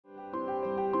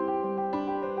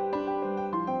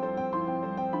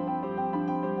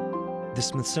The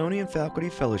Smithsonian Faculty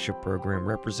Fellowship Program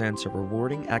represents a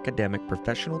rewarding academic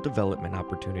professional development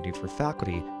opportunity for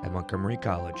faculty at Montgomery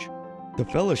College. The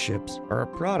fellowships are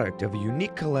a product of a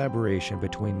unique collaboration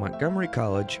between Montgomery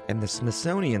College and the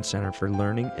Smithsonian Center for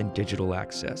Learning and Digital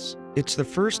Access. It's the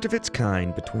first of its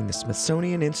kind between the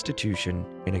Smithsonian Institution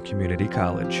and a community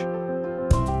college.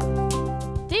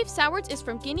 Dave Sowards is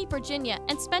from Guinea, Virginia,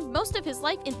 and spent most of his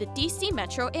life in the D.C.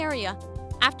 metro area.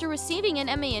 After receiving an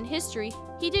MA in history,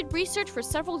 he did research for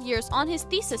several years on his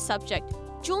thesis subject,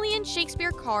 Julian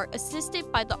Shakespeare Carr,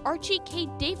 assisted by the Archie K.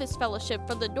 Davis Fellowship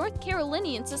from the North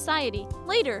Carolinian Society.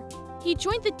 Later, he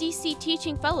joined the D.C.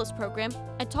 Teaching Fellows Program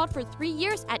and taught for 3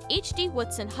 years at H.D.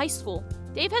 Woodson High School.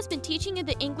 Dave has been teaching in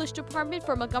the English department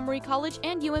for Montgomery College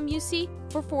and UMUC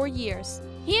for 4 years.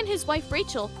 He and his wife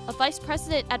Rachel, a vice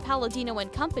president at Palladino &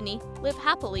 Company, live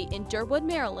happily in Durwood,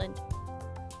 Maryland.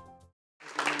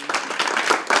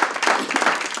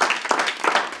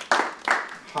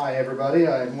 Hi everybody,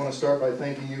 I want to start by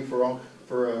thanking you for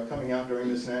coming out during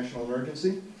this national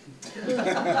emergency.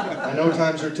 I know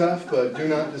times are tough, but do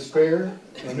not despair.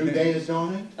 A new day is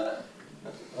dawning.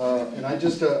 And I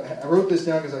wrote this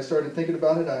down because I started thinking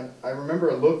about it. I remember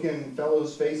a look in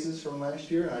fellows' faces from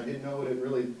last year, and I didn't know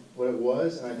what it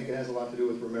was, and I think it has a lot to do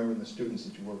with remembering the students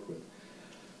that you worked with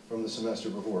from the semester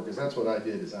before, because that's what I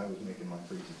did as I was making my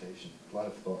presentation. A lot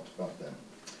of thoughts about that.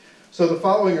 So the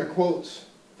following are quotes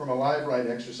from a live write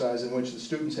exercise in which the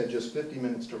students had just 50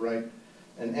 minutes to write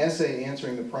an essay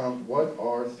answering the prompt, what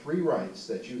are 3 rights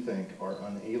that you think are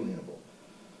unalienable?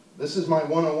 This is my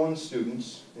 101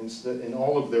 students in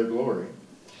all of their glory.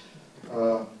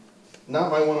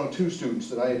 Not my 102 students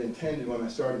that I had intended when I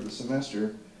started the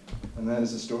semester, and that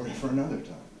is a story for another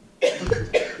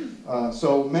time.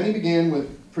 So many began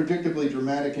with predictably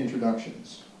dramatic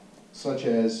introductions, such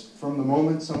as, from the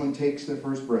moment someone takes their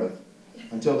first breath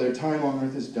until their time on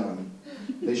earth is done,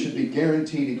 they should be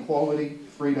guaranteed equality,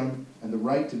 freedom, and the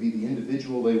right to be the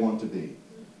individual they want to be.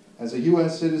 As a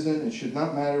U.S. citizen, it should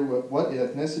not matter what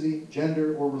ethnicity,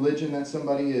 gender, or religion that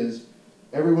somebody is.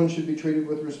 Everyone should be treated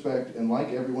with respect and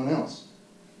like everyone else.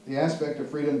 The aspect of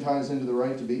freedom ties into the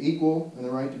right to be equal and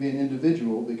the right to be an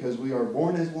individual because we are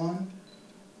born as one.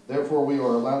 Therefore, we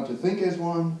are allowed to think as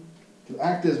one, to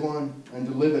act as one, and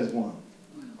to live as one.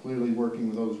 Clearly working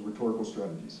with those rhetorical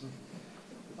strategies.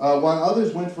 While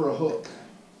others went for a hook,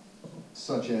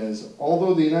 such as,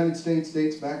 although the United States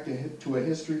dates back to a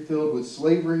history filled with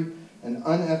slavery and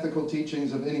unethical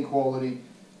teachings of inequality,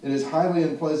 it is highly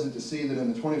unpleasant to see that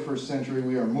in the 21st century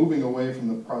we are moving away from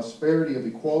the prosperity of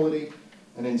equality,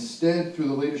 and instead, through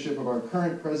the leadership of our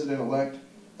current president-elect,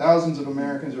 thousands of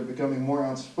Americans are becoming more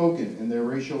outspoken in their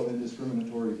racial and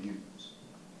discriminatory views.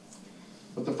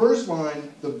 But the first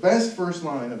line, the best first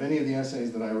line of any of the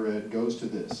essays that I read goes to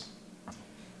this.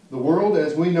 The world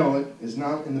as we know it is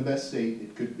not in the best state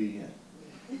it could be in.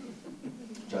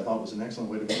 Which I thought was an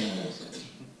excellent way to begin an essay.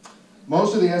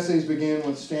 Most of the essays began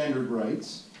with standard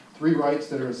rights. 3 rights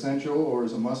that are essential or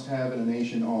as a must-have in a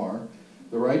nation are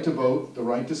the right to vote, the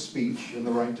right to speech, and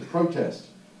the right to protest.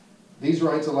 These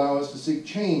rights allow us to seek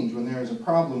change when there is a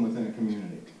problem within a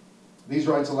community. These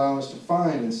rights allow us to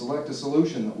find and select a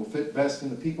solution that will fit best in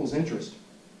the people's interest.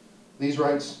 These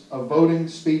rights of voting,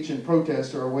 speech, and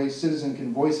protest are a way citizens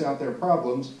can voice out their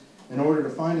problems in order to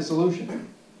find a solution.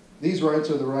 These rights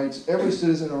are the rights every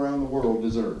citizen around the world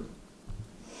deserves.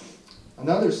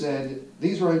 Another said,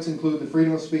 these rights include the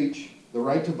freedom of speech, the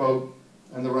right to vote,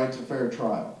 and the right to fair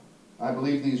trial. I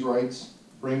believe these rights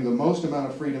bring the most amount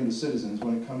of freedom to citizens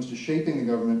when it comes to shaping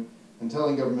the government and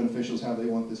telling government officials how they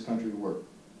want this country to work.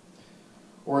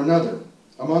 Or another,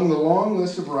 among the long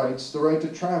list of rights, the right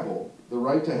to travel, the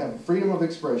right to have freedom of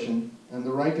expression, and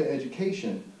the right to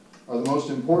education are the most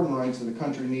important rights that a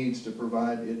country needs to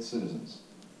provide its citizens.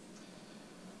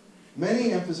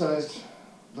 Many emphasized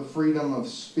the freedom of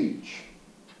speech.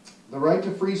 The right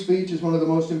to free speech is one of the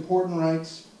most important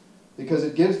rights because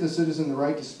it gives the citizen the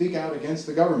right to speak out against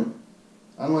the government.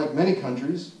 Unlike many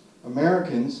countries,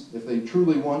 Americans, if they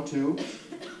truly want to,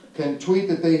 can tweet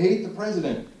that they hate the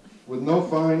president with no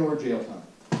fine or jail time.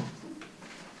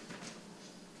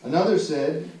 Another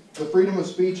said, the freedom of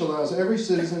speech allows every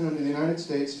citizen in the United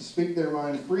States to speak their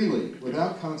mind freely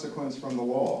without consequence from the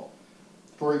law.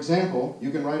 For example,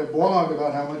 you can write a blog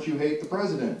about how much you hate the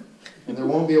president, and there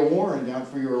won't be a warrant out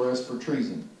for your arrest for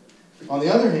treason. On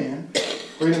the other hand,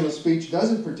 freedom of speech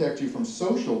doesn't protect you from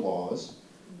social laws.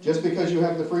 Just because you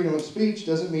have the freedom of speech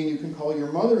doesn't mean you can call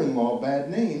your mother-in-law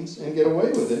bad names and get away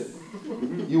with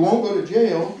it. You won't go to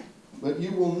jail, but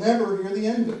you will never hear the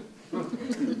end of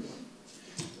it.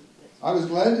 I was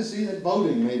glad to see that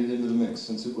voting made it into the mix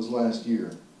since it was last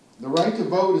year. The right to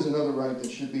vote is another right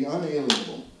that should be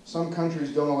unalienable. Some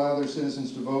countries don't allow their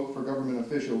citizens to vote for government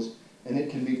officials, and it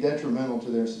can be detrimental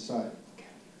to their society.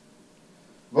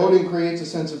 Voting creates a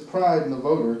sense of pride in the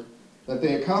voter that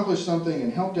they accomplished something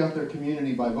and helped out their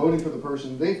community by voting for the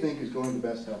person they think is going to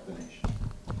best help the nation.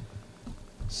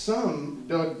 Some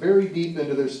dug very deep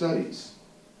into their studies.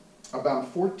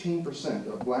 About 14%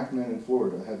 of black men in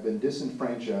Florida have been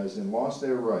disenfranchised and lost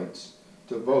their rights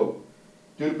to vote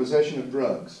due to possession of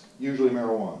drugs, usually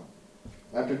marijuana.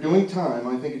 After doing time,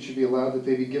 I think it should be allowed that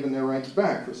they be given their rights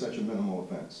back for such a minimal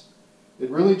offense. It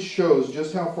really shows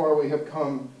just how far we have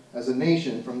come as a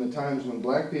nation from the times when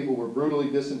black people were brutally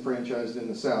disenfranchised in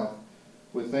the South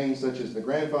with things such as the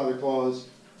grandfather clause,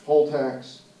 poll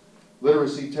tax,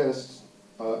 literacy tests,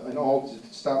 and all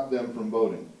to stop them from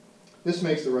voting. This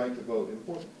makes the right to vote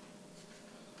important.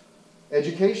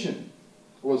 Education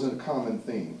was a common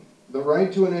theme. The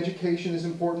right to an education is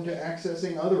important to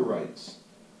accessing other rights.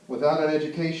 Without an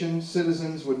education,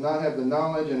 citizens would not have the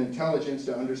knowledge and intelligence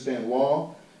to understand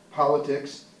law,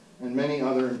 politics, and many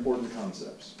other important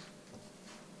concepts.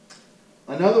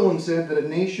 Another one said that a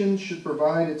nation should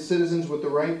provide its citizens with the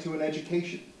right to an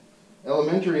education.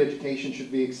 Elementary education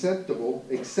should be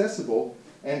accessible,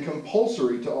 and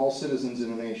compulsory to all citizens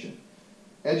in a nation.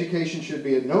 Education should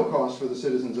be at no cost for the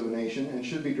citizens of a nation and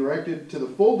should be directed to the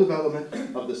full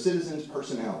development of the citizen's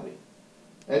personality.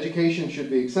 Education should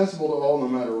be accessible to all no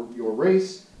matter your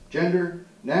race, gender,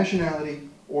 nationality,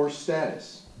 or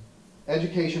status.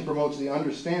 Education promotes the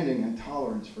understanding and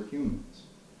tolerance for humans.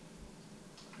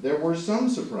 There were some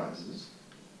surprises.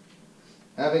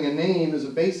 Having a name is a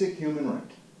basic human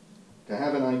right. To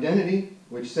have an identity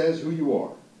which says who you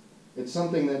are. It's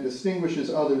something that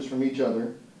distinguishes others from each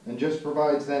other and just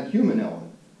provides that human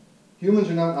element. Humans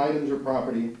are not items or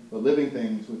property, but living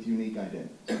things with unique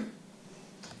identities.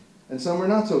 And some are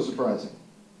not so surprising.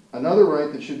 Another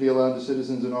right that should be allowed to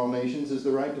citizens in all nations is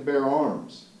the right to bear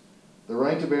arms. The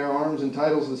right to bear arms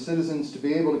entitles the citizens to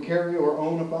be able to carry or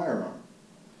own a firearm.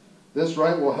 This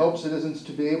right will help citizens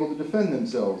to be able to defend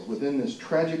themselves within this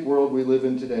tragic world we live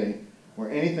in today, where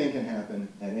anything can happen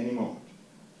at any moment.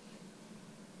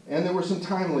 And there were some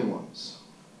timely ones.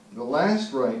 The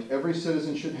last right every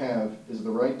citizen should have is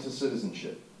the right to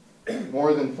citizenship.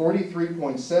 More than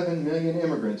 43.7 million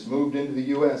immigrants moved into the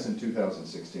U.S. in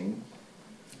 2016.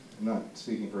 I'm not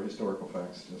speaking for historical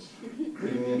facts, just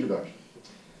reading the introduction.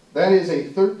 That is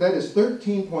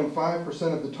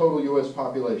 13.5% of the total U.S.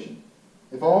 population.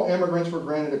 If all immigrants were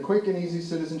granted a quick and easy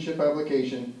citizenship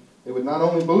application, it would not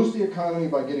only boost the economy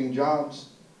by getting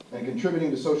jobs and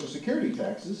contributing to Social Security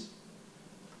taxes,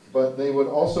 but they would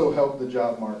also help the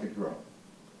job market grow.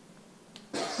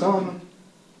 Some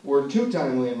were too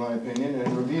timely, in my opinion,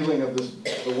 and revealing of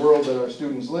the world that our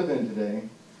students live in today.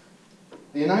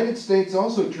 The United States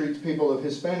also treats people of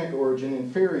Hispanic origin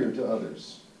inferior to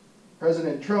others.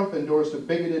 President Trump endorsed a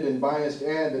bigoted and biased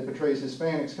ad that portrays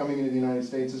Hispanics coming into the United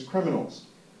States as criminals.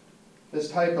 This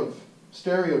type of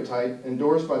stereotype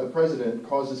endorsed by the president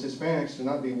causes Hispanics to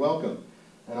not be welcome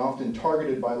and often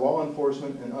targeted by law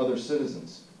enforcement and other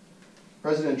citizens.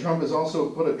 President Trump has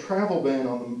also put a travel ban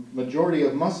on the majority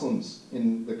of Muslims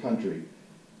in the country,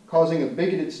 causing a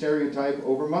bigoted stereotype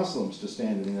over Muslims to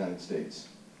stand in the United States.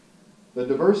 The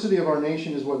diversity of our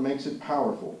nation is what makes it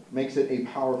powerful, makes it a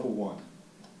powerful one.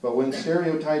 But when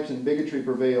stereotypes and bigotry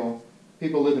prevail,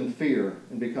 people live in fear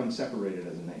and become separated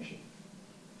as a nation.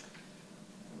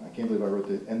 I can't believe I wrote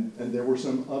this. And there were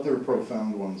some other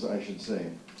profound ones, I should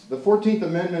say. The 14th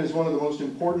Amendment is one of the most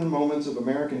important moments of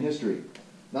American history,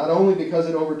 not only because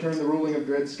it overturned the ruling of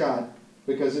Dred Scott,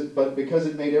 but because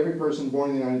it made every person born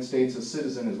in the United States a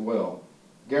citizen as well,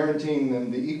 guaranteeing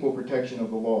them the equal protection of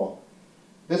the law.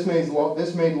 This made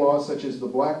laws such as the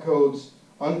Black Codes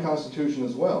unconstitutional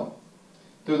as well.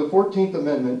 Through the 14th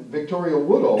Amendment, Victoria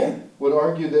Woodhull would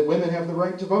argue that women have the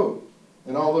right to vote.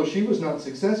 And although she was not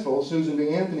successful, Susan B.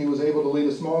 Anthony was able to lead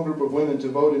a small group of women to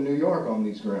vote in New York on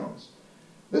these grounds.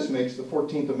 This makes the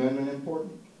 14th Amendment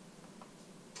important.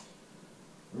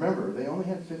 Remember, they only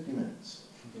had 50 minutes.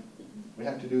 We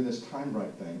had to do this time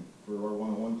right thing for our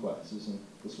one-on-one classes, and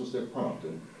this was their prompt,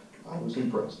 and I was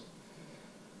impressed.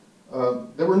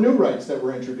 There were new rights that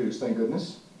were introduced, thank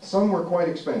goodness. Some were quite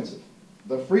expensive.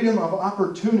 The freedom of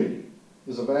opportunity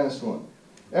is a vast one.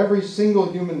 Every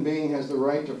single human being has the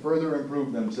right to further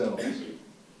improve themselves,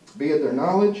 be it their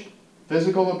knowledge,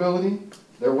 physical ability,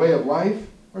 their way of life,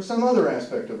 or some other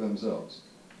aspect of themselves.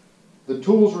 The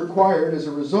tools required as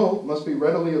a result must be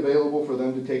readily available for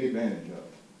them to take advantage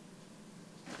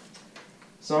of.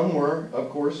 Some were, of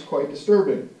course, quite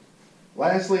disturbing.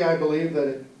 Lastly, I believe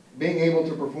that Being able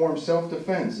to perform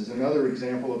self-defense is another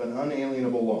example of an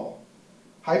unalienable law.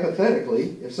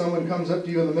 Hypothetically, if someone comes up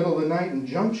to you in the middle of the night and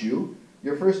jumps you,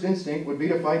 your first instinct would be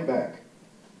to fight back.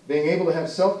 Being able to have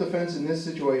self-defense in this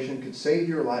situation could save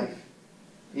your life,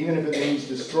 even if it means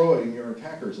destroying your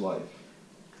attacker's life.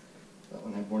 That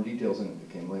one had more details in it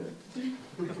that came later.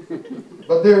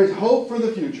 But there is hope for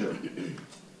the future.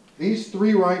 These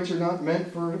three rights are not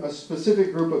meant for a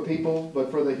specific group of people,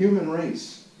 but for the human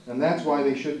race, and that's why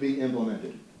they should be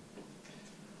implemented.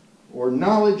 Or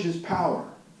knowledge is power,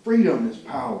 freedom is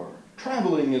power,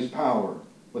 traveling is power.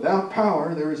 Without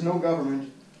power, there is no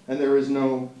government, and there is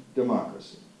no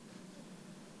democracy.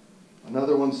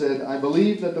 Another one said, I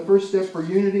believe that the first step for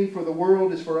unity for the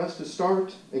world is for us to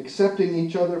start accepting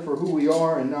each other for who we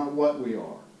are and not what we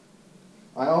are.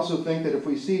 I also think that if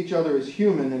we see each other as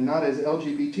human and not as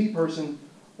LGBT person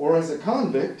or as a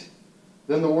convict,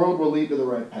 then the world will lead to the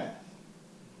right path.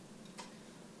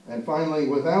 And finally,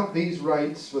 without these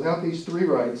rights, without these three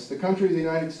rights, the country of the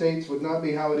United States would not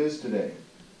be how it is today.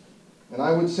 And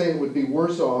I would say it would be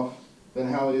worse off than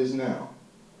how it is now.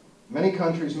 Many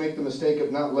countries make the mistake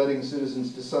of not letting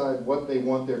citizens decide what they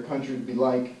want their country to be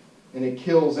like, and it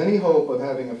kills any hope of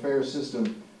having a fair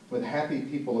system with happy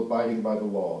people abiding by the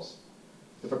laws.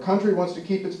 If a country wants to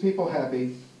keep its people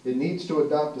happy, it needs to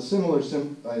adopt a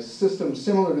system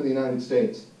similar to the United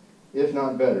States, if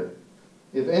not better.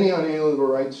 If any unalienable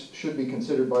rights should be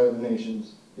considered by other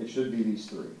nations, it should be these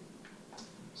three.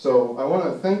 So I want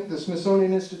to thank the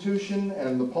Smithsonian Institution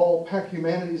and the Paul Peck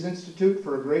Humanities Institute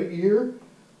for a great year.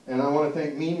 And I want to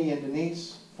thank Mimi and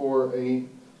Denise for an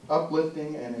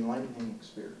uplifting and enlightening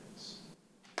experience.